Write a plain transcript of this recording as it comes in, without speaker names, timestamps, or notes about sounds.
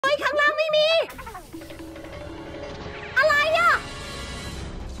มีอะไรอะ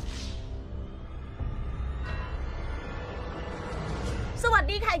สวัส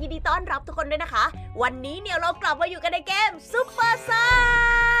ดีค่ะยินดีต้อนรับทุกคนด้วยนะคะวันนี้เนี่ยเรากลับมาอยู่กันในเกมซุปเปอร์ซั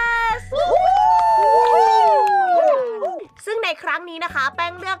สซึ่งในครั้งนี้นะคะแป้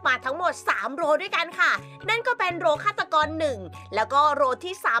งเลือกมาทั้งหมด3โรด้วยกันค่ะนั่นก็เป็นโรฆาตกร1แล้วก็โร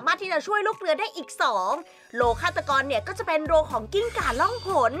ที่สามารถที่จะช่วยลูกเรือได้อีก2โรฆาตกรเนี่ยก็จะเป็นโรของกิ้งก่าล่องห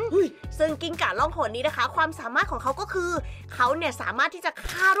นซึ่งกิ้งก่าล่องหนนี้นะคะความสามารถของเขาก็คือเขาเนี่ยสามารถที่จะ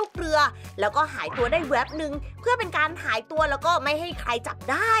ฆ่าลูกเรือแล้วก็หายตัวได้แวบหนึ่งเพื่อเป็นการหายตัวแล้วก็ไม่ให้ใครจับ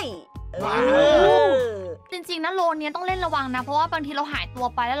ได้จริงๆนะโลนเนี้ยต้องเล่นระวังนะเพราะว่าบางทีเราหายตัว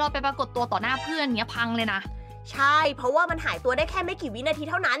ไปแล้วเราไปปรากฏตัวต่อหน้าเพื่อนเนี้ยพังเลยนะใช่เพราะว่ามันหายตัวได้แค่ไม่กี่วินาที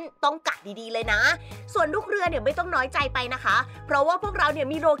เท่านั้นต้องกะดีๆเลยนะส่วนลูกเรือเนี่ยไม่ต้องน้อยใจไปนะคะเพราะว่าพวกเราเนี่ย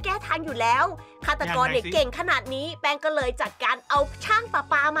มีโรแก้ทางอยู่แล้วฆาตกรเนี่ยเก่งขนาดนี้แป้งก็เลยจัดการเอาช่างประ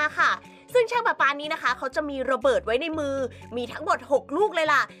ปามาค่ะซึ่งช่างประปานี้นะคะเขาจะมีระเบิดไว้ในมือมีทั้งหมด6ลูกเลย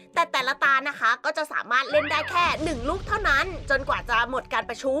ล่ะแต่ละตานะคะก็จะสามารถเล่นได้แค่1ลูกเท่านั้นจนกว่าจะหมดการ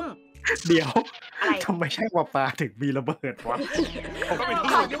ประชุมเดี๋ยวทำไมช่างประปาถึงมีระเบิดวะผมก็เป็น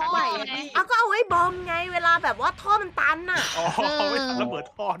ท่อยุคใหม่เอาก็เอาไว้บอมไงเวลาแบบว่าท่อมันตันน่ะเอาไว้ระเบิด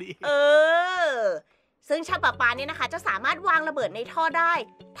ท่อดิซึ่งช่างประปาเนี่ยนะคะจะสามารถวางระเบิดในท่อได้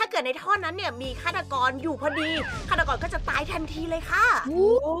ถ้าเกิดในท่อนั้นเนี่ยมีฆาตกรอยู่พอดีฆาตกรก็จะตายทันทีเลยค่ะ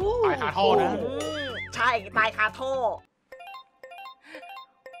ตายคาท่อนะใช่ตายคาท่อ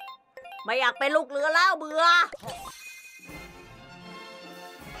ไม่อยากเป็นลูกเรือแล้วเบื่อ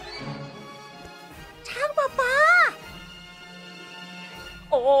ช่างประปา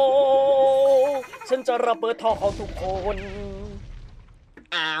โอ้ฉันจะระเบิดท่อของทุกคน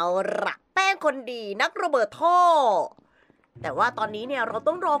เอาล่ะแป้งคนดีนักระเบิดท่อแต่ว่าตอนนี้เนี่ยเรา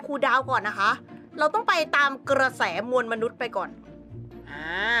ต้องรอคูลดาวน์ก่อนนะคะเราต้องไปตามกระแสมวลมนุษย์ไปก่อน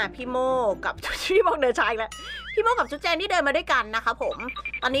พี่โมกับพี่บอกเดินชายแล้วพี่โมกับจุ๊บแจงที่เดินมาด้วยกันนะคะผม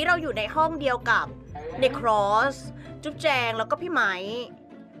ตอนนี้เราอยู่ในห้องเดียวกับเนครอสจุ๊บแจงแล้วก็พี่ไหม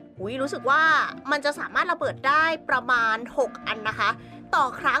รู้สึกว่ามันจะสามารถระเบิดได้ประมาณ6อันนะคะต่อ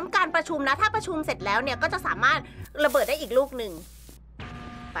ครั้งการประชุมนะถ้าประชุมเสร็จแล้วเนี่ยก็จะสามารถระเบิดได้อีกลูกหนึ่ง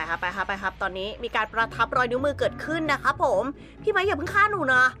ไปครับตอนนี้มีการประทับรอยนิ้วมือเกิดขึ้นนะคะผมพี่ไม้อย่าเพิ่งฆ่าหนู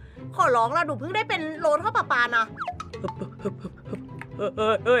นะขอร้องละหนูเพิ่งได้เป็นโลท่อประปานะ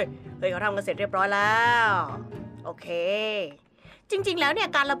เฮ้ยเขาทำกันเสร็จเรียบร้อยแล้วโอเคจริงๆแล้วเนี่ย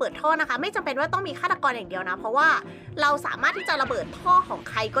การระเบิดท่อนะคะไม่จำเป็นว่าต้องมีฆาตกรอย่างเดียวนะเพราะว่าเราสามารถที่จะระเบิดท่อของ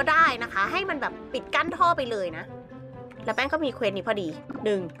ใครก็ได้นะคะให้มันแบบปิดกั้นท่อไปเลยนะแล้วแป้งก็มีเควสนี้พอดี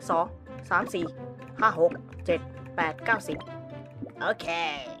1 2 3 4 5 6 7 8 9 10โอเค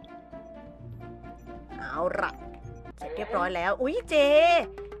เอาละเสร็จเรียบร้อยแล้วอุ๊ยเจ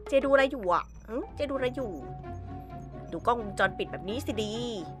ดูอะไรอยู่อ่ะเจดูอะไรอยู่ดูกล้องวงจรปิดแบบนี้สิดี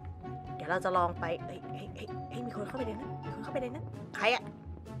เดี๋ยวเราจะลองไปมีคนเข้าไปในนั้นใครอะ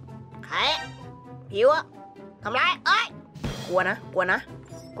ผิวอะทำไรกลัวนะ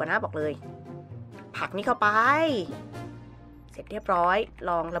บอกเลยผลักนี่เข้าไปเสร็จเรียบร้อย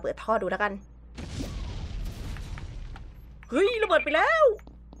ลองระเบิดท่อดูแล้วกันเฮ้ยระเบิดไปแล้ว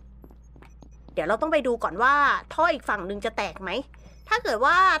เดี๋ยวเราต้องไปดูก่อนว่าท่ออีกฝั่งหนึ่งจะแตกไหมถ้าเกิด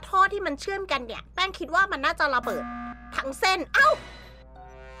ว่าท่อที่มันเชื่อมกันเนี่ยแป้งคิดว่ามันน่าจะระเบิดทั้งเส้น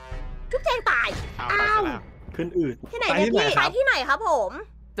ทุกแจงตายขึ้นอืดที่ไหนเนี่ยพี่ไปที่ไหนครับผม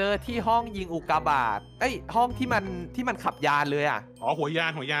เจอที่ห้องยิงอุกกาบาตห้องที่มันขับยานเลยอ่ะหัวยา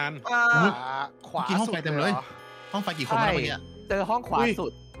นขวาห้องไฟเต็มเลยห้องไฟกี่คนแล้วเนี่ยเจอห้องขวาสุ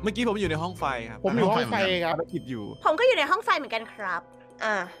ดเมื่อกี้ผมอยู่ในห้องไฟครับผมอยู่ห้องไฟครับผมก็อยู่ในห้องไฟเหมือนกันครับ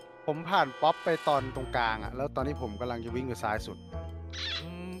ผมผ่านป๊อปไปตอนตรงกลางอ่ะแล้วตอนนี้ผมกำลังจะวิ่งไปซ้ายสุด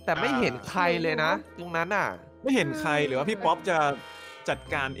แต่ไม่เห็นใครเลยนะตรงนั้นอ่ะไม่เห็นใครหรือว่าพี่ป๊อปจะจัด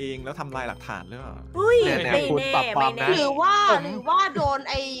การเองแล้วทำลายหลักฐานหรือเปล่าไม่แน่หรือว่าโดน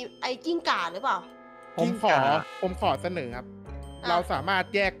ไอ้กิ้งก่าหรือเปล่าผมขอเสนอครับเราสามารถ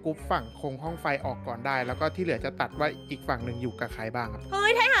แยกกรุ๊ปฝั่งคงห้องไฟออกก่อนได้แล้วก็ที่เหลือจะตัดว่าอีกฝั่งหนึ่งอยู่กับใครบ้างครับเฮ้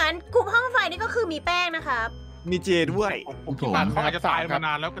ยทหารกลุ่มห้องไฟนี่ก็คือมีแป้งนะครับมีเจด้วยผมเขาอาจจะตายมาน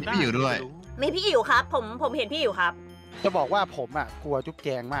านแล้วก็ได้พี่อยู่ด้วยมีพี่อิ๋วครับผมเห็นพี่อิ๋วครับจะบอกว่าผมอ่ะกลัวจุ๊บแจ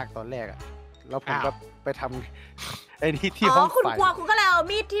งมากตอนแรกอ่ะแล้วผมก็ไปทำไอ้นี่ที่ห้องไฟคุณกลัวคุณก็เลยเอา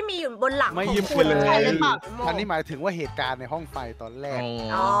มีดที่มีอยู่บนหลังไม่ยิ้มไปเลยอันนี้หมายถึงว่าเหตุการณ์ในห้องไฟตอนแรก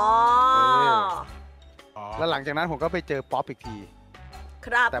แล้วหลังจากนั้นผมก็ไปเจอป๊อปอีกทีค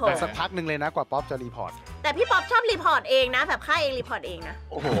รับแต่เป็นสักพักหนึ่งเลยนะกว่าป๊อปจะรีพอร์ตแต่พี่ป๊อปชอบรีพอร์ตเองนะแบบฆ่าเองรีพอร์ตเองนะ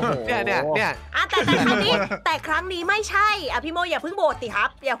โอ้โหเนี่ยแต่ครั้งนี้ไม่ใช่พี่โมอย่าเพิ่งโบดสิครับ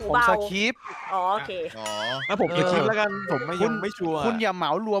อย่าหูเบาผมสคริปต์โอเคแล้วผมสคริปต์แล้วกันผมไม่ชัวร์คุณอย่าเหม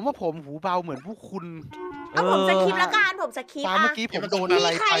ารวมว่าผมหูเบาเหมือนพวกคุณ เอาผมสคริปต์แล้วกันผมสคริป ตา ต์ เมื่ อะ อกี้ผมโดนอะไร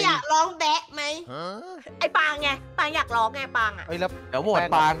มีใคร ไป อยากร้องแบะไหมไอ้ปางไงปางอยากร้องไงปางอะ เฮ้ยแล้ว เดี๋ยวโหวต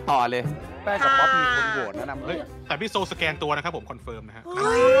ปางต่อเลย แป้งกับป๊อปมีคนโหวตนะนำ เฮ้ยแต่พี่โซสแกนตัวนะครับผมคอนเฟิร์มนะฮะ เ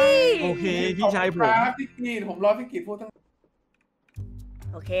ฮ้ย โอเคพี่ชายผม พี่กีดผมรอพี่กีดพูดตั้ง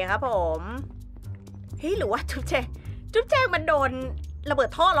โอเคครับผมเฮ้ยหรือว่าจุ๊บแจงมันโดนระเบิด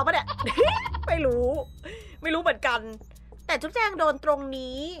ท่อเราปะเนี่ย ไม่รู้เหมือนกัน แต่จุ๊บแจงโดนตรง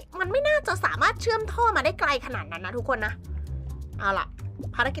นี้มันไม่น่าจะสามารถเชื่อมท่อมาได้ไกลขนาดนั้นนะทุกคนนะเอาล่ะ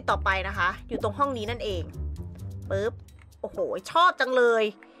ภารกิจต่อไปนะคะ อยู่ตรงห้องนี้นั่นเองปึ๊บโอ้โหชอบจังเลย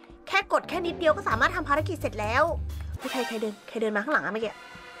แค่กดแค่นิดเดียวก็สามารถทำภารกิจเสร็จแล้วใครเดินมาข้างหลังอะเมื่อกี้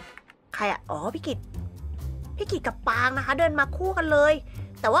ใครอะอ๋อพี่กิจกับปางนะคะ เดินมาคู่กันเลย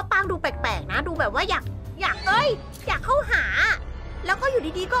แต่ว่าปางดูแปลกๆนะดูแบบว่าอยากเข้าหา แล้วก็อยู่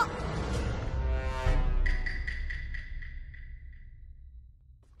ดีๆก็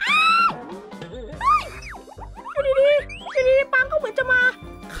อยู่ดีๆปางก็เหมือนจะมา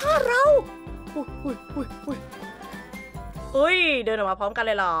ฆ่าเราอุ้ยเดินออกมาพร้อมกันเ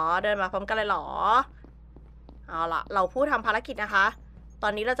ลยเหรอเอาล่ะเราผู้ทำภารกิจนะคะ ตอ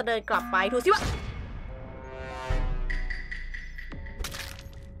นนี้เราจะเดินกลับไปดูสิว่า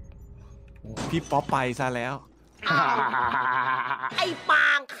พี่ป๊อปไปซะแล้ว ไอ้ปา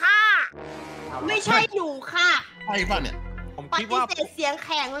งค่ะไม่ใช่หนูค่ะ ใช่ป่ะเนี่ย ผม ป คิด ฏิ ว่า เสธเสียงแ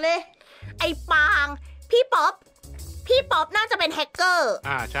ข็งเลย ไอ้ปางพี่ป๊อปน่าจะเป็นแฮกเกอร์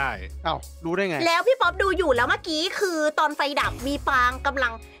ใช่ เอ้ารู้ได้ไง แล้วพี่ป๊อปดูอยู่แล้วเมื่อกี้คือตอนไฟดับมีปางกำลั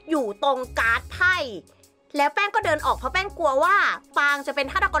งอยู่ตรงการ์ดไพ่แล้วแป้งก็เดินออกเพราะแป้งกลัวว่าปางจะเป็น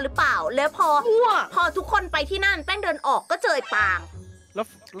ฆาตกรหรือเปล่าแล้วพอทุกคนไปที่นั่นแป้งเดินออกก็เจอไอ้ปาง แ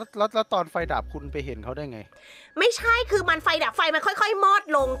ล้วตอนไฟดับคุณไปเห็นเขาได้ไง ไม่ใช่คือมันไฟดับไฟมันค่อยๆมอด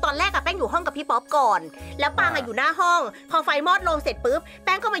ลงตอนแรกอะแป้งอยู่ห้องกับพี่ป๊อปก่อนแล้วปางอะอยู่หน้าห้องพอไฟมอดลงเสร็จปุ๊บแ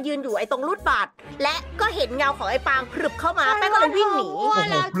ป้งก็มายืนอยู่ไอ้ตรงรูดบัตรและก็เห็นเงาของไอ้ปางพรึบเข้ามาแป้งก็เลยวิ่งหนี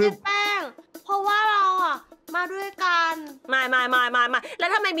แล้วเจ๊แป้งเพราะว่าเราอะมาด้วยกัน มาแล้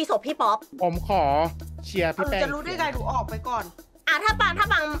วทำไมมีศพพี่ป๊อป ผมขอเชียร์พี่แป้ง จะรู้ได้ไงหนูออกไปก่อน ถ้าป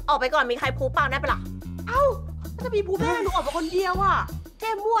างออกไปก่อนมีใครพูปางได้ปะล่ะ ถ้าจะมีผู้แม่หนูออกไปคนเดียวอะเจ๊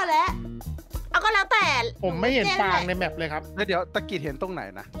มั่วแล้ว เอาก็แล้วแต่ ผมไม่เห็นปางในแมปเลยครับ แล้วเดี๋ยวตะกิดเห็นตรงไหน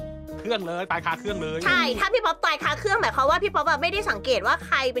นะ เครื่องเลยตายคาเครื่องเลย ใช่ถ้าพี่ป๊อปตายคาเครื่องหมายความว่าพี่ป๊อปอะไม่ได้สังเกตว่าใ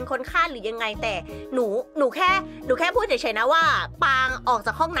ครเป็นคนฆ่าหรือยังไงแต่หนูแค่พูดเฉยๆนะว่าปางออกจ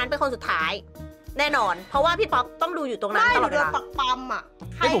ากห้องนั้นเป็นคนสุดท้าย แน่นอนเพราะว่าพี่ป๊อปต้องดูอยู่ตรงนั้น ไม่ ต ห ล นู อดเว โดน ลา ปักปั๊มอะ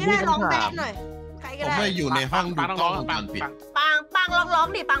ใครก็ได้ร้องแบะหน่อยใครก็ ผม ได้ ไม่อยู่ในห้องดู ปาง กล้ ร้ อ อง ง วงจรปิด ปางลองร้อง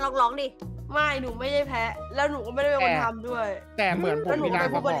ดิปางลองร้องดิ ไม่หนูไม่ได้แพ้แล้วหนูก็ไม่ได้เป็นคนทำด้วย แต่เหมือนผมมีราง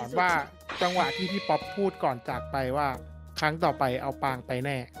สังหรณ์ว่า จังหวะที่พี่ป๊อปพูดก่อนจากไปว่า ครั้งต่อไปเอาปางไปแ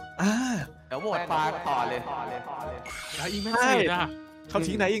น่ เดี๋ยวโหวตปางต่อเลย แล้วอีเมสเซจอะ เขา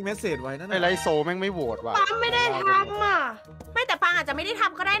ทิ้งไหนอีกเมสเซจไว้นั่น ไอ น่ะ ไลโซแม่งไม่โหวตว่ะ ปั๊มไม่ได้ทำอะ ไม่แต่ปางอาจจะไม่ได้ท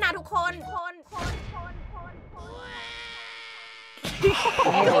ำก็ได้นะทุกคน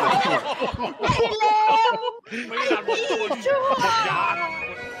ไอ้เลว ไม่ได้ดันบทคุณยาน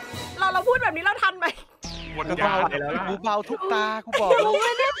เราพูดแบบนี้เราทันไหม บทยาน กูเบาทุกตากูบอก หนูไ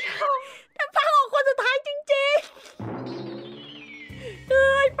ม่ได้ทำแต่ปางออกคนสุดท้ายจริง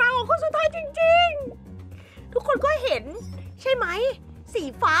ๆปางออกคนสุดท้ายจริงๆทุกคนก็เห็นใช่ไหมสี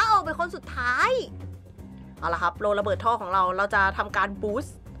ฟ้าออกเป็นคนสุดท้ายเอาละครับโลระเบิดท่อของเราจะทำการบูส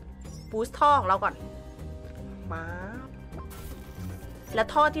ต์ท่อของเราก่อนมาและ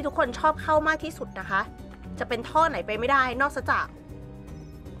ท่อที่ทุกคนชอบเข้ามากที่สุดนะคะ จะเป็นท่อไหนไปไม่ได้นอกจาก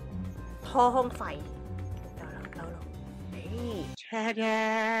ท่อห้องไฟเราแช่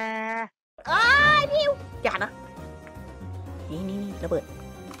พิวอย่านะนี่ระเบิด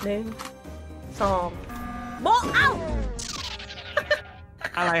1 2โบะเอ้า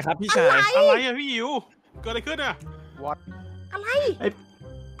อะไรครับพี่ชาย อะไรอะพี่อิ๋วเกิดอะไรขึ้นอะ วัด อะไร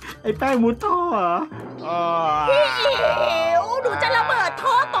ไอ้แป้งมุดท่อเหรอ พี่อิ๋วหนูจะระเบิด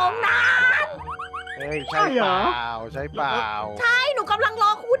ท่อตรงนั้น เฮ้ยใช่เปล่าใช่เปล่า ใช่หนูกำลังร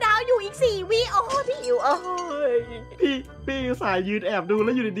อครูดาวอยู่อีก4 วิโอ้พี่อิ๋วเอ้ย พี่สายยืนแอบดูแ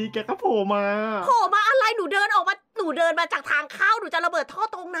ล้วอยู่ดีๆแกก็โผล่มา โผล่มาอะไรหนูเดินมาจากทางเข้าหนูจะระเบิดท่อ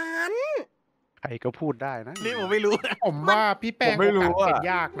ตรงนั้น ใครก็พูดได้นะ นี่ผมไม่รู้ ผมว่าพี่แป้ง ผมไม่รู้ โอกาส อะ เป็น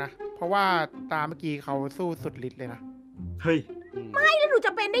ยากนะ เพราะว่าตามเมื่อกี้เขาสู้สุดฤทธิ์เลยนะ เฮ้ย แล้วหนูจ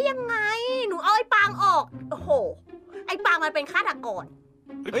ะเป็นได้ยังไง หนูเอาไอ้ปางออกโอ้โหไอ้ปางมันเป็นฆาตกร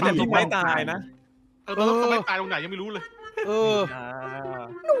เฮ้ยแต่พี่ไม่ตายนะ แล้วเขาไม่ตายตรงไหนยังไม่รู้เลย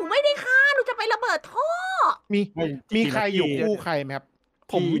หนูไม่ได้ฆ่าหนูจะไประเบิดท่อ มีใครอยู่คู่ใครไหมครับ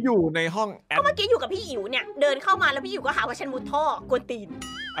ผมอยู่ในห้องแอด ก็เมื่อกี้อยู่กับพี่อิ๋วเนี่ยเดินเข้ามาแล้วพี่อิ๋วก็หาว่าฉันมุดท่อกวนตีน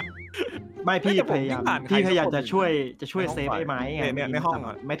ไม่พี่พยายามจะช่วยเซฟไอ้ไม้ไง ในห้องอ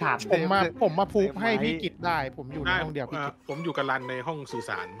ะ ไม่ทัน ผมมาพูให้พี่กิจได้ ผมอยู่ในห้องเดียวพี่กิจ ผมอยู่กับรันในห้องสื่อ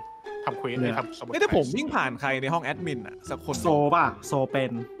สารทำเควสเลยครับสมุด ไม่ได้ผมวิ่งผ่านใครในห้องแอดมินอ่ะสักคน โซป่ะโซเป็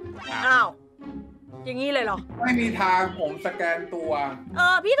น อ้าวอย่างนี้เลยเหรอ ไม่มีทางผมสแกนตัว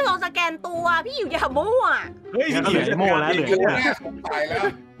พี่ต้องลองสแกนตัวพี่อิ๋วอย่ามั่ว เฮ้ย งั้นเหลือไอโม่แล้วเหลือ อยู่แน่สงสัยแล้ว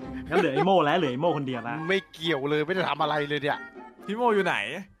งั้นเหลือไอโม่แล้วเหลือไอโม่คนเดียวแล้ว ไม่เกี่ยวเลยไม่ได้ทำอะไรเลยเนี่ย พี่โมอยู่ไหน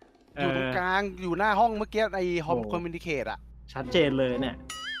อยู่ตรงกลางอยู่หน้าห้องเมื่อกี้ในฮอมคอมมิวนิเคตอ่ะ ชัดเจนเลยเนี่ย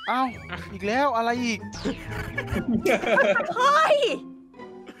อ้าวอีกแล้วอะไรอีก เฮ้ย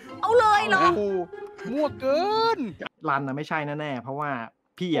เอาเลยเหรอ โอ้โหมั่วเกิน รันนะไม่ใช่แน่ๆเพราะว่า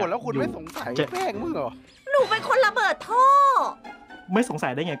พี่ โอ้ อะ แล้วคุณไม่สงสัยแป้งมึงเหรอ หนูเป็นคนระเบิดท่อ ไม่สงสั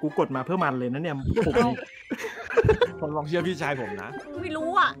ยได้ไงกูกดมาเพื่อมันเลยนะเนี่ยผม ผมลองเชื่อพี่ชายผมนะ ไม่รู้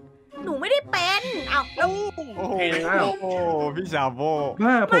อ่ะหนูไม่ได้เป็นอ้าวแล้ว โอ้โหพี่ชาโบ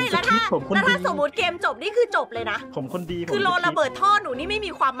ผม ไม่แล้ว คิ ถ้า ดผมคน แล้ว ดี ถ้าสมมติเกมจบนี่คือจบเลยนะ ผมคนดี คือโลระเบิดท่อหนูนี่ไม่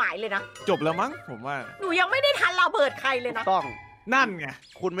มีความหมายเลยนะ จบแล้วมั้งผมว่า หนูยังไม่ได้ทันระเบิดใครเลยนะ ต้อง นั่นไง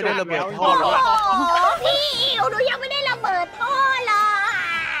คุณไม่ได้ระเบิดท่อ โอ้ หรอก โหพี่อิ๋วหนูยังไม่ได้ระเบิดท่อเลย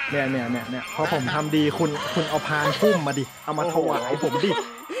เนี่ยพอผมทำดีคุณเอาพานพุ่มมาดิเอามาถวายผมดิ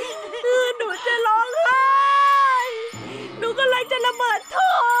หนูจะร้องไห้หนูก็เลยจะระเบิดท่อ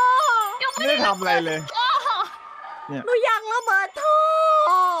ไม่ได้ทำอะไรเลย หนูอยากระเบิดท่อ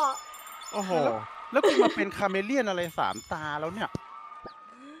โอ้โห แล้วคุณมาเป็นคาเมเลียนอะไร3 ตาแล้วเนี่ย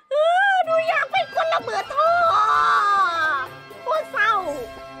หนูอยากเป็นคนระเบิดท่อโคตรเศร้า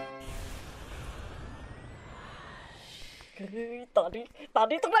ตอน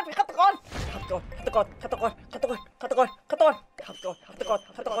นี้ต้องได้เป็นฆาตกร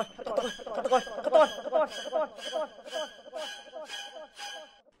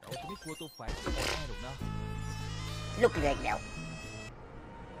ไม่กลัวตัวฝ่ายแน่หรอกนะ ลูกเรืออีกแล้ว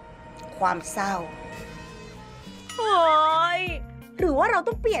ความเศร้าโอ้ยหรือว่าเรา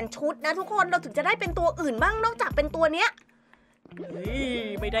ต้องเปลี่ยนชุดนะทุกคนเราถึงจะได้เป็นตัวอื่นบ้างนอกจากเป็นตัวเนี้ย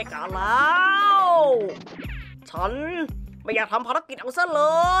ไม่ได้การแล้วฉันไม่อยากทำภารกิจเอาซะเล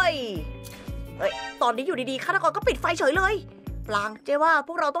ยเฮ้ยตอนนี้อยู่ดีๆฆาตกรก็ปิดไฟเฉยเลยปลางเจ๊ว่าพ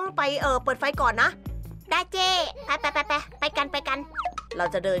วกเราต้องไปเปิดไฟก่อนนะได้เจ๊ไปกันเรา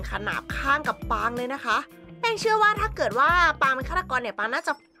จะเดินขนาบข้างกับปางเลยนะคะแป้งเชื่อว่าถ้าเกิดว่าปางเป็นฆาตกรเนี่ยปางน่าจ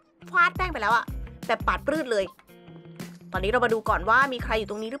ะฟาดแป้งไปแล้วอะแบบปาดปลื้ดเลยตอนนี้เรามาดูก่อนว่ามีใครอยู่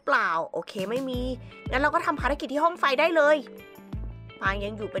ตรงนี้หรือเปล่าโอเคไม่มีงั้นเราก็ทำภารกิจที่ห้องไฟได้เลยปางยั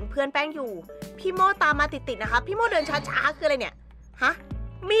งอยู่เป็นเพื่อนแป้งอยู่พี่โมตามมาติดๆนะคะพี่โมเดินช้าๆคืออะไรเนี่ยฮะ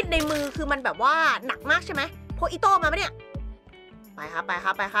มีดในมือคือมันแบบว่าหนักมากใช่ไหมพกอิโต้มาปะเนี่ยไปค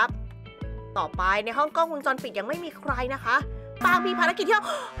รับต่อไปในห้องกล้องวงจรปิดยังไม่มีใครนะคะปางมีภารกิจที่บ้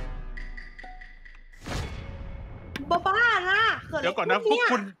านะเกิดอะไร เดี๋ยวก่อนนะพ ขึ้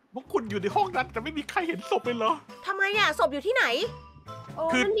วกคุณอยู่ในห้องนั้นแต่ไม่มีใครเห็นศพเลยเหรอ ทำไมอะศพอยู่ที่ไหน โอ้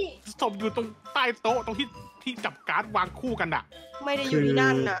คือ มันนี่ ศพอยู่ตรงใต้โต๊ะตรงที่จับการ์ดวางคู่กันอะ ไม่ได้อยู่ที่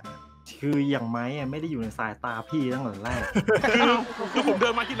นั่นน่ะ คืออย่างไม้อะไม่ได้อยู่ในสายตาพี่ตั้งแต่แรก คือผมเดิ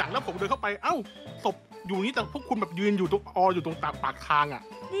นมาทีหลังแล้วผมเดินเข้าไปเอ้าศพอยู่นี่แต่พวกคุณแบบยืนอยู่ตรงปากทางอะ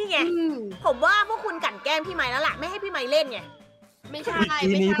นี่ไงผมว่าพวกคุณกลั่นแกล้งพี่ไม้แล้วล่ะไม่ให้พี่ไม้เล่นไง ไม่ใช่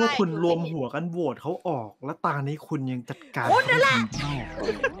ทีนี้ ไม่ใช่ พวกคุณรวมหัวกันโหวตเขาออก แล้วตานี้คุณยังจัดการ โอ้นั่นแหละ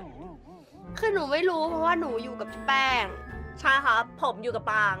คือหนูไม่รู้เพราะว่าหนูอยู่กับพี่แป้ง ใช่ครับผมอยู่กับ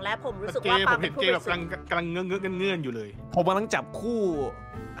ปางและผมรู้สึกว่า ผ ปาง ม เป็ เห็ น น ผู้ เจ บ แบ ริ บ สุทธิ์ กำลังเงื้อนอยู่เลย ผมกำลังจับคู่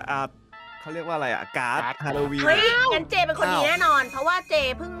เขาเรียกว่าอะไรอะการ์ดฮาโลวีน เฮ้ยงั้นเจเป็นคนดีแน่นอน เพราะว่าเจ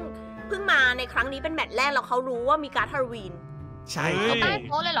เพิ่งมาในครั้งนี้เป็นแมตช์แรกแล้วเขารู้ว่ามีการ์ดฮาโลวีน ใช่ เฮ้ ครับ ย ใต้โ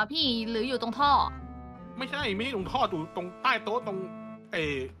ต๊ะเลยเหรอพี่หรืออยู่ตรงท่อ ไม่ใช่ตรงท่อตรงใต้โต๊ะตรง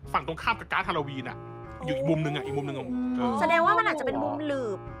ฝั่งตรงข้ามกับการ์ดฮาโลวีนอะอยู่อีกมุมนึงอะอีกมุมนึงอะเออ แสดงว่ามันอาจจะเป็นมุมหลื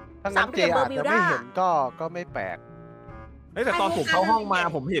บ ถ้างั้นเจอาจจะไม่เห็นก็ไม่แปลก เฮ้ยแต่ตอนผมเข้าห้องมา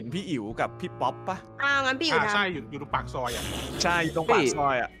ผมเห็นพี่อิ๋วกับพี่ป๊อปปะ งั้นพี่อยู่ทาง ใช่อยู่ตรงปากซอยอะ ใช่อยู่ตรงปากซอ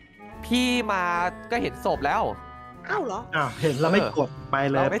ยอะ พี่มาก็เห็นศพแล้ว อ้าวเหรอ เห็นแล้วไม่กดไป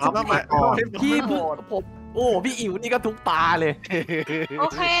เลย ไม่ ปั๊บ ต้อง ไปก่อน พี่ผมโอ้พี่อิ๋วนี่ก็ทุกตาเลย โอ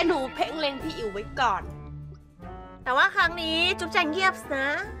เคหนูเพ่งเล็งพี่อิ๋วไว้ก่อน แต่ว่าครั้งนี้จุ๊บแจงเงียบนะ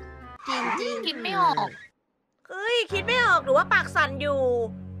จริง คิดไม่ออก เฮ้ยคิดไม่ออกหรือว่าปากสั่นอยู่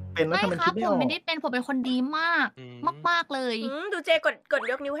เป็นแล้ว ไม่ ทำไม ครั คิ บ ดไม่ ผ อ ม อก ไม่ได้เป็นผมเป็นคนดีมาก มากๆเลย ดูเจกด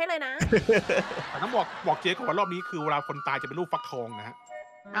ยกนิ้วให้เลยนะ แต่ต้องบอกเจ๊ก่อนว่ารอบนี้คือเวลาคนตายจะเป็นรูปฟักทองนะฮะ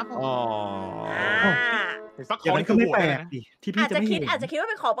ครับผม อ๋อ เห็นฟักท อย่าง อง นั้น นี่ ก็ คือ ไม่ โหว แป ต ล เลย ก นะ ดิที่พี่ อาจ จะ จะ ไม่ คิ เห็ ด น อาจจะคิดว่า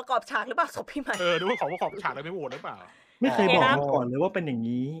เป็นของประกอบฉากหรือเปล่าศพพี่ใหม่ ดูว่าของฉากเลยไม่โหวตหรือเปล่า ไม่เคยบอก โอเคครับ มาก่อนเลยว่าเป็นอย่าง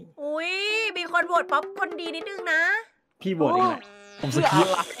นี้ อุ้ยมีคนโหวตป๊อปคนดีนิดนึงนะ พี่โหวตเองแหละ ผมส เพื่อ กิ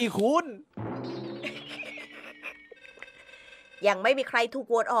อะ ป ไรคุณ ยังไม่มีใครถูก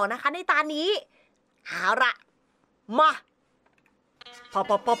โหวตออกนะคะในตานี้เอาละมาปอม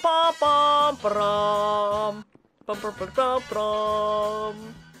ปอมปอมปอมปอมปอมปอมปอมปอมปอมปอม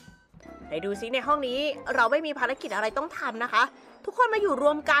ไหนดูซิในห้องนี้เราไม่มีภารกิจอะไรต้องทำนะคะ ทุกคนมาอยู่ร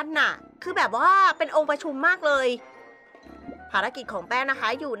วมกันน่ะ คือแบบว่าเป็นองค์ประชุมมากเลย ภารกิจของแป้งนะคะ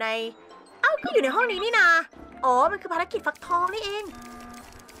อยู่ในก็อยู่ในห้องนี้นี่นาอ๋อมันคือภารกิจฟักทองนี่เอง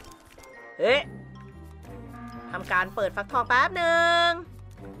เฮ้ทำการเปิดฟักทองแป๊บหนึ่ง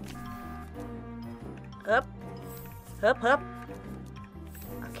เฮิบ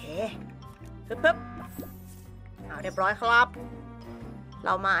โอเคเฮิบเอาเรียบร้อยครับเร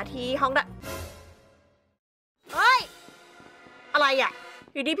ามาที่ห้องเฮ้ยอะไรอ่ะ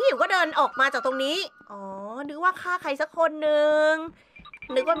อยู่ดีพี่อยู่ก็เดินออกมาจากตรงนี้อ๋อนึกว่าฆ่าใครสักคนหนึ่ง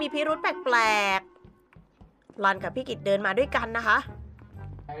นึกว่ามีพิรุธแปลกๆรันกับพี่กิจเดินมาด้วยกันนะคะ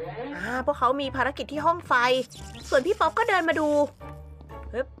พวกเขามีภารกิจที่ห้องไฟส่วนพี่ป๊อปก็เดินมาดู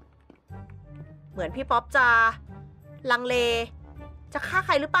เหมือนพี่ป๊อปจะลังเลจะฆ่าใค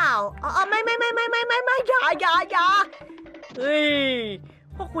รหรือเปล่าไม่อย่าเฮ้ย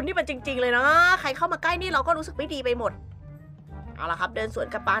พวกคุณนี่มันจริงๆเลยนะใครเข้ามาใกล้นี่เราก็รู้สึกไม่ดีไปหมดเอาล่ะครับเดินสวน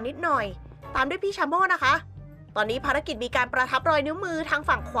กับปางนิดหน่อยตามด้วยพี่ชาโม่นะคะตอนนี้ภารกิจมีการประทับรอยนิ้วมือทาง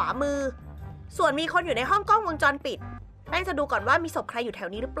ฝั่งขวามือส่วนมีคนอยู่ในห้องกล้องวงจรปิดแป้งจะดูก่อนว่ามีศพใครอยู่แถว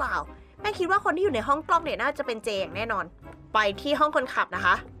นี้หรือเปล่าแป้งคิดว่าคนที่อยู่ในห้องกล้องเนี่ยน่าจะเป็นเจอย่างแน่นอนไปที่ห้องคนขับนะค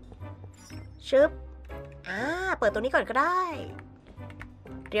ะชึบเปิดตัวนี้ก่อนก็ได้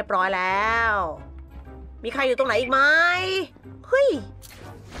เรียบร้อยแล้วมีใครอยู่ตรงไหนอีกไหมเฮ้ย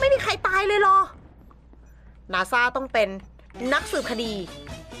ไม่มีใครตายเลยเหรอนาซาต้องเป็นนักสืบคดี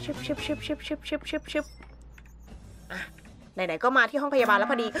ชึบไหนๆก็มาที่ห้องพยาบาลแล้ว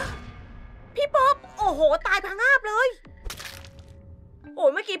พอดีพี่ป๊อปโอ้โหตายพังงาบเลยโอ้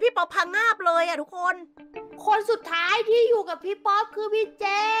ยเมื่อกี้พี่ป๊อปพังงาบเลยอะทุกคนคนสุดท้ายที่อยู่กับพี่ป๊อปคือพี่เจ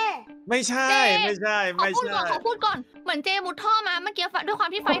ไม่ใช่ขอพูดก่อนเหมือนเจมุดท่อมาเมื่อกี้ด้วยความ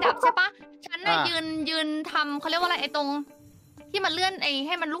ที่ไฟดับใช่ปะฉันน่ะยืนทำเขาเรียกว่าอะไรไอ้ตรงที่มันเลื่อนใ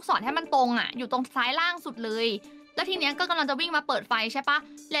ห้มันลูกศรให้มันตรงอ่ะอยู่ตรงซ้ายล่างสุดเลยแล้วทีเนี้ยก็กำลังจะวิ่งมาเปิดไฟใช่ปะ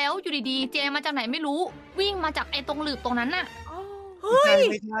แล้วอยู่ดีๆเจมาจากไหนไม่รู้วิ่งมาจากไอ้ตรงหลืบตรงนั้นน่ะ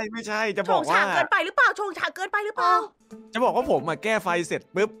ไม่ใช่จะบอกว่าโชงฉากเกินไปหรือเปล่าจะบอกว่าผมมาแก้ไฟเสร็จ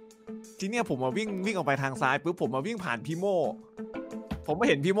ปุ๊บทีเนี้ยผมมาวิ่งออกไปทางซ้ายปุ๊บผมมาวิ่งผ่านพี่โมผมมา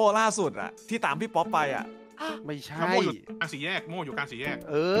เห็นพี่โมล่าสุดอะที่ตามพี่ป๊อปไปอะไม่ใช่โม่อยู่กลางสี่แยกโม่อยู่กลางสี่แยก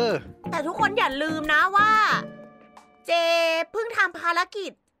แต่ทุกคนอย่าลืมนะว่าเจเพิ่งทำภารกิ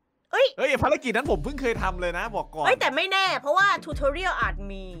จเอ้ยภารกิจนั้นผมเพิ่งเคยทำเลยนะบอกก่อนแต่ไม่แน่เพราะว่าทูทอเรียลอาจ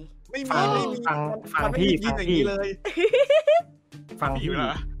มีไม่มีฟังพี่เลย ฟัง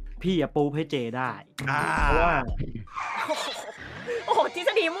พี่อย่าปูให้เจได้เพราะว่าโอ้ทฤษ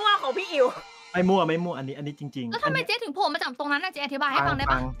ฎีมั่วของพี่อิวไม่มั่วอันนี้จริงๆแล้วทำไมเจ๊ถึงโผล่มาจากตรงนั้นนะเจ๊อธิบายให้ฟังได้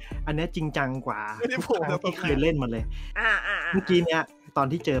ปะอันนี้จริงจังกว่าที่เคยเล่นมาเลยเมื่อกี้เนี้ยตอน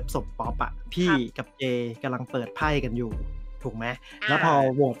ที่เจอศพป๊อปอะพี่กับเจกำลังเปิดไพ่กันอยู่ถูกไหมแล้วพอ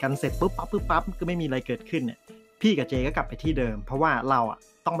โหวตกันเสร็จปุ๊บปั๊บก็ไม่มีอะไรเกิดขึ้นเนี่ยพี่กับเจก็กลับไปที่เดิมเพราะว่าเราอะ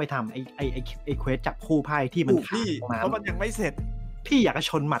ต้องไปทำไอ้เควสจับคู่ไพ่ที่มันขาดมาเพราะมันยังไม่เสร็จพี่อยากจะ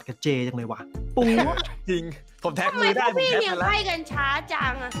ชนหมัดกับเจจังเลยว่ะปุ้งจริงผมแท็กมือได้ผมแท็กมาแล้วพี่เลี้ยงไพ่กันช้าจั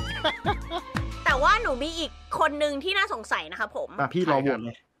งแต่ว่าหนูมีอีกคนนึงที่น่าสงสัยนะคะผมพี่รอโหวตเล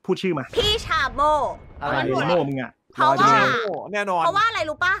ยพูดชื่อมาพี่ชาโมอะไรโมมึงอะเพราะว่าแน่นอนเพราะว่าอะไร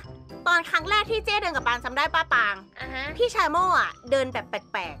รู้ปะตอนครั้งแรกที่เจ๊เดินกับปางจำได้ป้าปางพี่ชาโมอะเดินแบบแ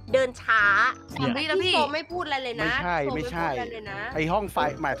ปลกๆเดินช้าพี่โซไม่พูดอะไรเลยนะไม่ใช่ไอห้องไฟ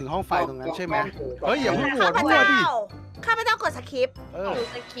หมายถึงห้องไฟตรงนั้นใช่ไหมเฮ้ยอย่าเพิ่งโหวตดิข้าพเจ้ากดสคริปต์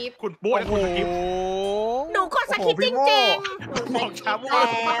สคริปต์คุณปุ้ยกดสคริปต์หนูกดสคริปต์จริงๆบอกช้าโม่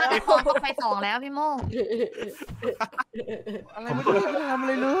ไฟ2แล้วพี่โม่อะไรไม่ได้ทำอะไ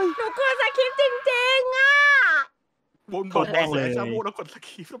รเลยหนูกดสคริปต์จริงๆอะบนบอกเลยช้าโม่แล้วกดสค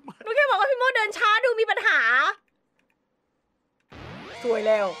ริปต์ทำไมหนูแค่บอกว่าพี่โม่เดินช้าดูมีปัญหาสวยแ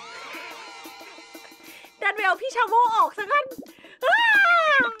ล้วดันไปเอาพี่ชาโม่ออกซะงั้น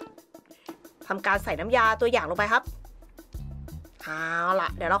ทำการใส่น้ำยาตัวอย่างลงไปครับเอาล่ะ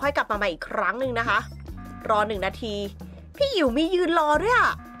เดี๋ยวเราค่อยกลับมาใหม่อีกครั้งหนึ่งนะคะรอ1 นาทีพี่อิ๋วมียืนรอด้วยอ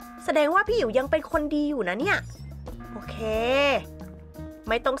ะแสดงว่าพี่อิ๋วยังเป็นคนดีอยู่นะเนี่ยโอเค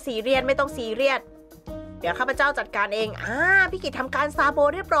ไม่ต้องซีเรียสเดี๋ยวข้าพเจ้าจัดการเองพี่กิจทำการซาโบ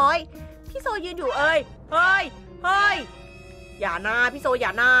เรียบร้อยพี่โซยืนอยู่เฮ้ยอย่านาพี่โซอย่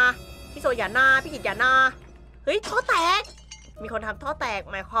านาพี่กิจอย่านาเฮ้ยท่อแตกมีคนทำท่อแตก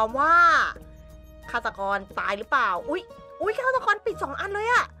หมายความว่าฆาตกรตายหรือเปล่าอุ้ยฆาตกรปิด2 อันเลย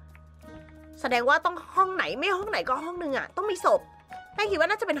อะแสดงว่าต้องห้องไหนไม่ห้องไหนก็ห้องนึงอะต้องมีศพ งคิดว่า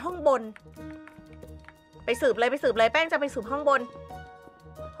น่าจะเป็นห้องบนไปสืบเลยแป้งจะไปสืบห้องบน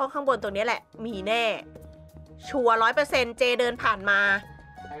ห้องข้างบนตรงนี้แหละมีแน่ชัวร์100%เจเดินผ่านมา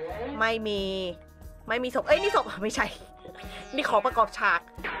ไม่มีศพนี่ศพไม่ใช่นี่ของประกอบฉาก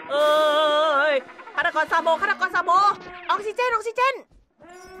ฆาตกรซาโบออกซิเจน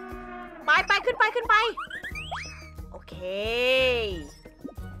ไปขึ้นไปโอเค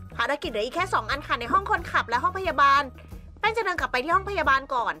ภารกิจเหลืออีกแค่2 อันค่ะในห้องคนขับและห้องพยาบาลแป้งจะเดินกลับไปที่ห้องพยาบาล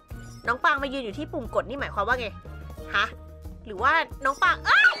ก่อนน้องปางมายืนอยู่ที่ปุ่มกดนี่หมายความว่าไงฮะหรือว่าน้องปาง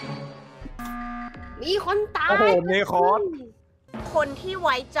มีคนตาย โอ้โหเนคอส คนที่ไ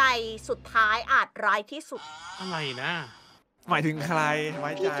ว้ใจสุดท้ายอาจร้ายที่สุด อะไรนะ หมายถึงใครไ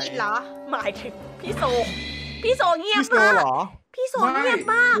ว้ใจ พี่กิตเหรอหมายถึงพี่โซเงียบ พี่โซ มาก เหรอ พี่โซเงียบ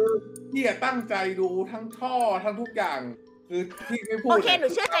มาก พี่ตั้งใจดูทั้งท่อทั้งทุกอย่างคือพี่ไม่พูด โอเคหนู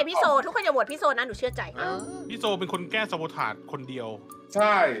เชื่อใจพี่โซทุกคนอย่าโหวตพี่โซนะหนูเชื่อใจ พี่โซเป็นคนแก้ซาโบทาจคนเดียว ใ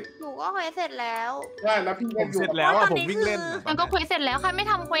ช่ หนูก็เคยเสร็จแล้ว ใช่แล้วพี่ ผมเสร็จแล้วอะผมวิ่งเล่น มันก็เควสเสร็จแล้วใครไม่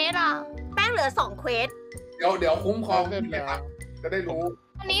ทำเควสอ่ะ แป้งเหลือ2 เควส เดี๋ยวคุ้มครองพี่ครับจะได้รู้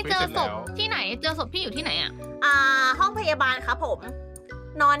อันนี้เจอศพที่ไหนเจอศพพี่อยู่ที่ไหนอ่ะ ห้องพยาบาลครับผม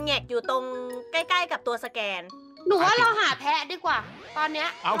นอนแงกอยู่ตรงใกล้ๆกับตัวสแกน หนูว่าเราหาแพะดีกว่า ตอนเนี้ย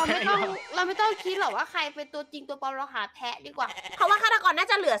เราไม่ต้องคิดหรอกว่าใครเป็นตัวจริงตัวปลอมเราหาแพะดีกว่า เพราะว่าฆาตกรน่า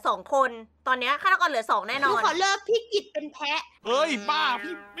จะเหลือ2 คนตอนนี้ฆาตกรเหลือ2แน่น หนู อน ขอเลิกพี่กิจเป็นแพะ เอ้ยบ้า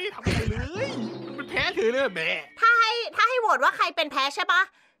พี่ไม่ทำอะไรเลยมันแพ้ถือเลยแหม ถ้าให้โหวตว่าใครเป็นแพ้ใช่ปะ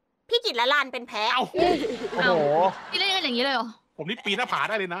พี่กิตและลานเป็นแพ้ เอ้า โอ้โห พี่เล่นกันอย่างนี้เลยเหรอ ผมนี่ปีนหน้าผา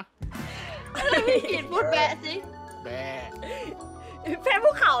ได้เลยนะ พี่กิจพูดแบะสิ แหม แพ้ภู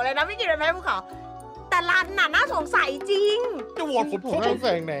เขาเลยนะพี่กิตเป็นแพ้ภูเขาแต่ลานน่าสงสัยจริง จะโหวตผม ผมต้องใ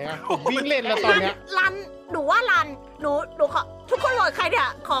ส่ไหนอ่ะผมวิ่งเล่นแล้วตอนเนี้ย ลานหนูว่าลานหนูขอทุกคนโหวตใครเนี่ย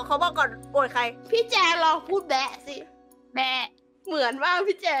ขอบอกก่อนโหวตใคร พี่แจงลองพูดแบะสิ แบะ เหมือนว่า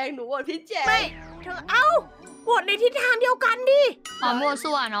พี่แจงหนูว่าพี่แจง ไม่เธอโหวตในทิศทางเดียวกันดิ อ๋อมัว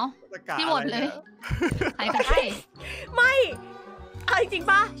ซั่วเนาะพี่หมดเลยใครก็ได้ ไม่เอาจริงๆ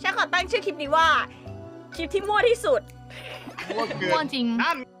ป่ะฉันขอตั้งชื่อคลิปนี้ว่าคลิปที่มั่วที่สุด มั่วจริง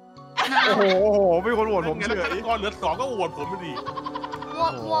นั่น โอ้โหมีคนโหวตผม งั้น เฉย ฆาตกรเหลือ2ก็โหวตผมไปดิ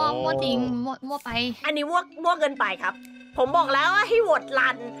มั่วจริงมั่วไป อันนี้มั่วเกินไปครับ ผมบอกแล้วว่าให้โหวตรั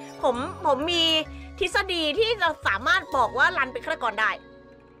นผมมีทฤษฎีที่เราสามารถบอกว่ารันเป็นฆาตกรได้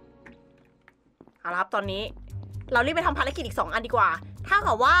เอาละครับตอนนี้เรารีบไปทำภารกิจอีก2 อันดีกว่าถ้าเ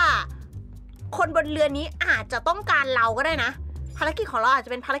กิดว่าคนบนเรือนี้อาจจะต้องการเราก็ได้นะภารกิจของเราอาจจ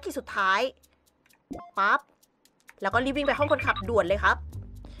ะเป็นภารกิจสุดท้ายปั๊บแล้วก็รีบวิ่งไปห้องคนขับด่วนเลยครับ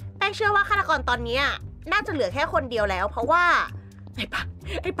แป้งเชื่อว่าฆาตกรตอนนี้น่าจะเหลือแค่คนเดียวแล้ว เพราะว่าไ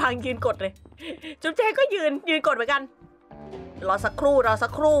อ้ปังยืนกดเลยจุ๊บเจ๊ก็ยืนกดเหมือนกันรอสักค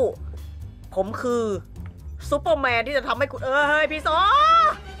รู่ผมคือซูเปอร์แมนที่จะทำให้คุณพี่โซ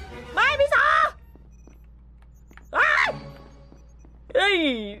ไม่พี่โซเฮ้ย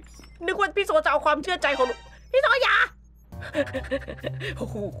นึกว่าพี่โซจะเอาความเชื่อใจของพี่โซอย่าโอ้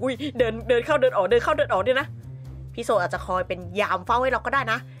โหเดินเข้าเดินออกเนี่ยนะพี่โซอาจจะคอยเป็นยามเฝ้าให้เราก็ได้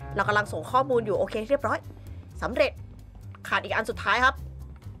นะเรากำลังส่งข้อมูลอยู่โอเคเรียบร้อยสำเร็จขาดอีกอันสุดท้ายครับ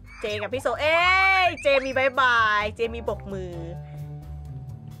เจกับพี่โซเจมีบายบายเจมีบกมือ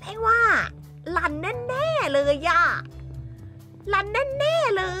แพ่งว่าลันแน่ๆเลยย่าลันแน่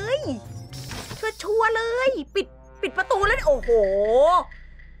ๆเลยชัวร์เลยปิดประตูแล้วโอ้โห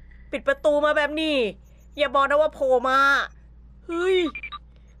ปิดประตูมาแบบนี้อย่าบอกนะว่าโผล่มาเฮ้ย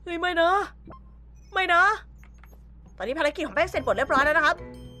ไม่นะตอนนี้ภารกิจของแป้งเสร็จหมดเรียบร้อยแล้วนะครับ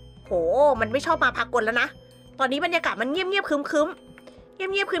โหมันไม่ชอบมาพากลแล้วนะตอนนี้บรรยากาศมันเงียบค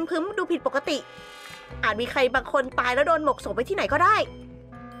รึ้มดูผิดปกติอาจมีใครบางคนตายแล้วโดนหมกศพไปที่ไหนก็ได้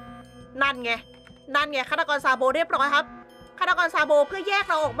นั่นไงฆาตกรซาโบเรียบร้อยครับฆาตกรซาโบเพื่อแยก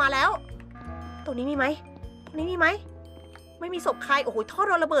เราออกมาแล้วตรงนี้มีไหมไม่มีศพใครโอ้โหท่อโ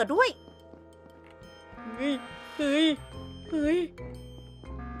ดนระเบิดด้วยเฮ้ย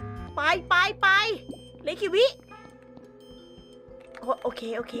ไปเลคิวิโอเค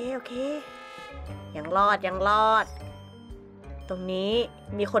ยังรอดตรงนี้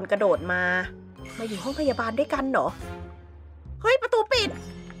มีคนกระโดดมาอยู่ห้องพยาบาลด้วยกันเหรอเฮ้ยประตูปิด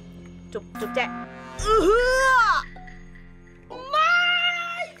จุ๊บแจ๊ไม่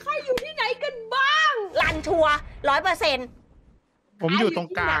ใครอยู่ที่ไหนกันบ้างลันชัวร์100%ผมอยู่ตรง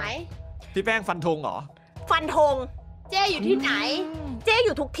กลาง พี่แป้งฟันธงเหรอ ฟันธง เจ๊อยู่ที่ไหน เจ๊อ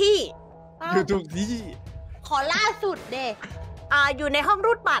ยู่ทุกที่ อยู่ทุกที่ ขอล่าสุดเด็ อยู่ในห้อง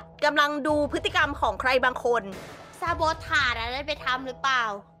รูดบัตรกำลังดูพฤติกรรมของใครบางคนซาโบทาดอะไรไปทำหรือเปล่า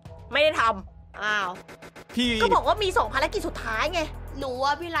ไม่ได้ทำอ้าวพี่ก็บอกว่ามี2 ภารกิจสุดท้ายไงหนูว่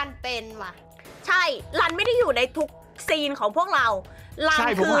าพี่รันเป็นว่ะใช่รันไม่ได้อยู่ในทุกซีนของพวกเรา ลัง ใช่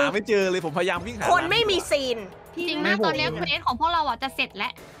ผม คือ หาไม่เจอเลยผมพยายามวิ่งหา คนไม่มีซีน จริงนะตอนนี้เควสของพวกเราอ่ะจะเสร็จแล้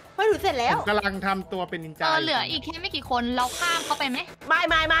ว เฮ้ยหนูเสร็จแล้ว ผมกำลังทำตัวเป็นนินจา เหลืออีกแค่ไม่กี่คนเราข้ามเขาไปไหม ไม่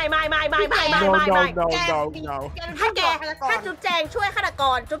ถ้าจุ๊บแจงช่วยฆาตก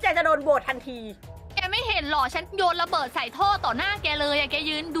รจุ๊บแจงจะโดนโหวตทันที แกไม่เห็นหรอฉันโยนระเบิดใส่ท่อต่อหน้าแกเลยอะแก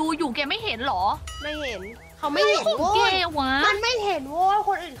ยืนดูอยู่แกไม่เห็นหรอ ไม่เห็นเขาไม่เห็น ของ โว้ แก ยว ะ มันไม่เห็นโว้ยค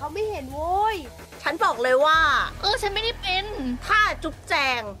นอื่นเขาไม่เห็นโว้ย ฉันบอกเลยว่า ฉันไม่ได้เป็น ถ้าจุ๊บแจ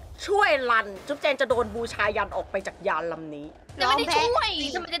งช่วยลัน จุ๊บแจงจะโดนบูชายันออกไปจากยานลำนี้ จะไม่ได้ช่วย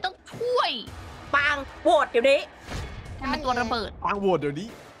ทำไมจะต้องช่วย ปางโหวตเดี๋ยวนี้ ฉันเป็นตัวระเบิด ปางโหวตเดี๋ยวนี้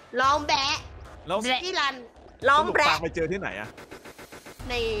ลองแบะ แล้ว พี่รัน ลอง สรุป แบ ปา ะ งไปเจอที่ไหนอะ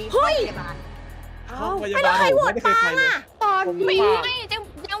ใน เฮ้ย พยาบาล ห้องพยา ไม่ บา ได้ ล ใครโหวต ไม่ได้เค ปาย ง ไปเลย อ่ะ ตอน ไม่ นี้ ไม่จ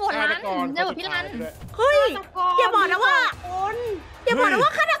ะโหวตรันจะโหวตพี่รัน เฮ้ย อย่าบอกนะว่า คน อย่าบอกนะว่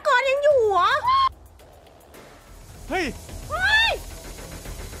าฆาตกรยังอยู่เหรอ เฮ้ย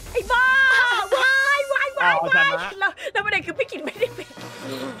ไอ้บ้าวายวายวาย อ๋อชนะ แล้วประเด็นคือพี่กินไม่ได้เป็น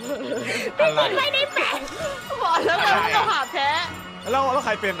พี่กินไม่ได้เป็น บอกแล้วไงว่าเราหาแพ้ แล้วใค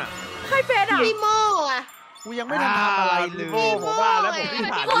รเป็นอะ ใครเป็นอ่ะ พี่โมอะ กูยังไม่ทันทำอะไรเลย โอ้ผมว่าแล้วผมวิ่ง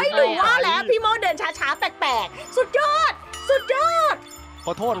ผ่าน เฮ้ยหนูว่าแล้วพี่โมเดินช้าๆแปลกๆสุดยอด สุดยอด ข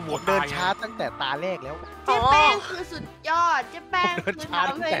อโทษผมเดินช้าตั้งแต่ตาแรกแล้ว เจ๊แป้งคือสุดยอดเจ๊แป้ง เดิน คือ ช้า ทำ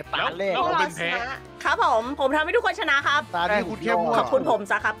ตั้ง ให้ แต่ตาแรก แล้ว พวก เรา เรา เป็น ช แพ้ นะครับ ผมทำให้ทุกคนชนะครับ ตาที่คุณเข้มงวด ขอบคุณผม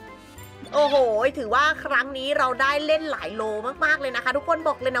ซะครับ โอ้โห ถือว่าครั้งนี้เราได้เล่นหลายโลมากๆเลยนะคะ ทุกคนบ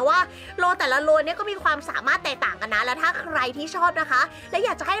อกเลยนะว่าโลแต่ละโลเนี่ยก็มีความสามารถแตกต่างกันนะ และถ้าใครที่ชอบนะคะ และอย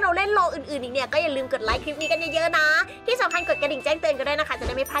ากจะให้เราเล่นโลอื่นๆอีกเนี่ยก็อย่าลืมกดไลค์คลิปนี้กันเยอะๆนะ ที่สำคัญกดกระดิ่งแจ้งเตือนกันด้วยนะคะ จะไ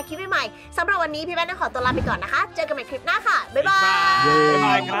ด้ไม่พลาดคลิปใหม่ๆสำหรับวันนี้พี่แม่ต้องขอตัวลาไปก่อนนะคะ เจอกันใหม่คลิปหน้าค่ะ บ๊ายบาย บ๊ายบ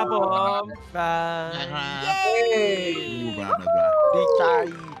ายครับผม บาย เย้ ดีใจ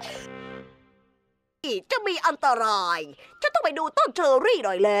จะมีอันตรายฉันต้องไปดูต้นเชอรี่ห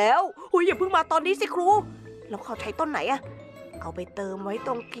น่อยแล้วหุยอย่าเพิ่งมาตอนนี้สิครู แล้วเขาใช้ต้นไหนอะเอาไปเติมไว้ต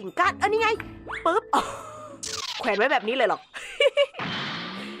รงกิ่งก้านนี่ไงปึ๊บแขวนไว้แบบนี้เลยหรอ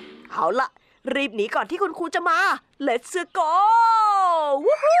เอาละรีบหนีก่อนที่คุณครูจะมา Let's go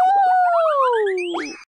วู้ฮู้